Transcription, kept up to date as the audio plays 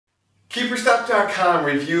Keeperstop.com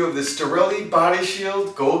review of the Storelli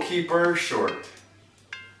BodyShield Goalkeeper short.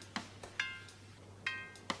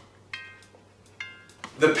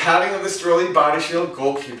 The padding of the Storelli BodyShield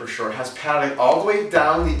Goalkeeper short has padding all the way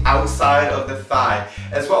down the outside of the thigh,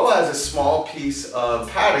 as well as a small piece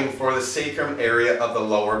of padding for the sacrum area of the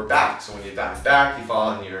lower back. So when you dive back, you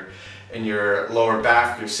fall in your lower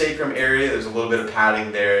back, your sacrum area. There's a little bit of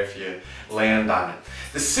padding there if you land on it.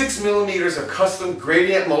 The 6 millimeters of custom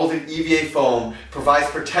gradient molded EVA foam provides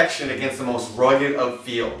protection against the most rugged of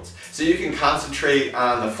fields. So you can concentrate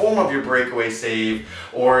on the form of your breakaway save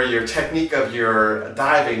or your technique of your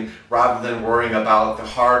diving rather than worrying about the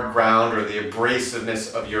hard ground or the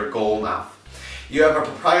abrasiveness of your goal mouth. You have a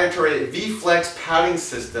proprietary V-Flex padding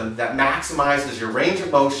system that maximizes your range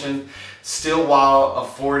of motion, still while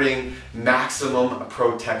affording maximum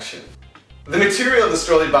protection. The material of the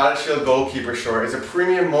Storelli BodyShield Goalkeeper short is a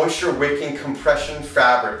premium moisture wicking compression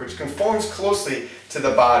fabric which conforms closely to the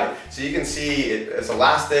body. So you can see it's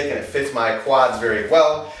elastic and it fits my quads very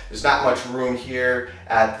well. There's not much room here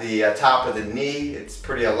at the top of the knee. It's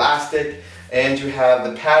pretty elastic. And you have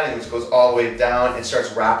the padding which goes all the way down and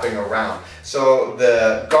starts wrapping around. So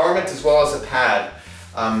the garment as well as the pad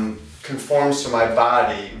conforms to my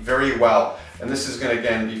body very well. And this is going to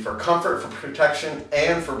again be for comfort, for protection,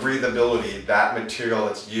 and for breathability, that material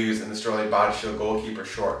that's used in the Storelli BodyShield Goalkeeper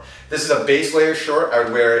short. This is a base layer short. I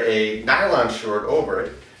would wear a nylon short over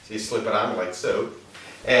it. So you slip it on like so.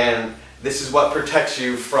 And this is what protects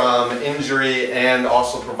you from injury and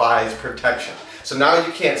also provides protection. So now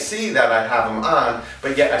you can't see that I have them on,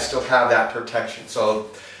 but yet I still have that protection.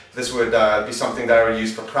 So this would be something that I would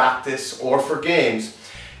use for practice or for games.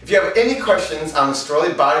 If you have any questions on the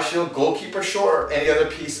Storelli BodyShield Goalkeeper short or any other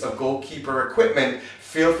piece of goalkeeper equipment,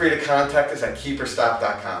 feel free to contact us at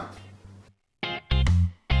Keeperstop.com.